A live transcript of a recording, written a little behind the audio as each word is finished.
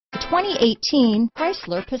2018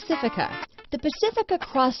 Chrysler Pacifica. The Pacifica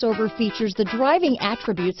crossover features the driving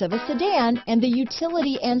attributes of a sedan and the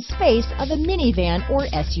utility and space of a minivan or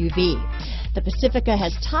SUV. The Pacifica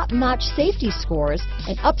has top-notch safety scores,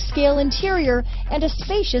 an upscale interior, and a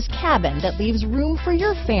spacious cabin that leaves room for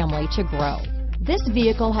your family to grow. This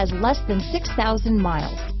vehicle has less than 6,000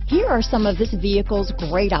 miles. Here are some of this vehicle's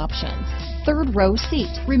great options: third row seat,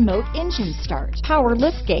 remote engine start, power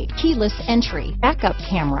liftgate, keyless entry, backup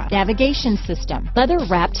camera, navigation system,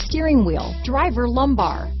 leather-wrapped steering wheel, driver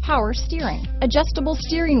lumbar, power steering, adjustable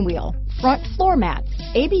steering wheel, front floor mats,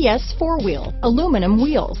 ABS four-wheel, aluminum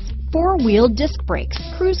wheels, four-wheel disc brakes,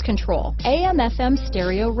 cruise control, AM/FM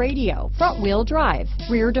stereo radio, front-wheel drive,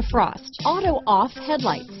 rear defrost, auto-off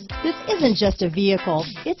headlights. This isn't just a vehicle,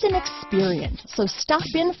 it's an experience, so stop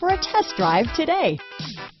in for a test drive today.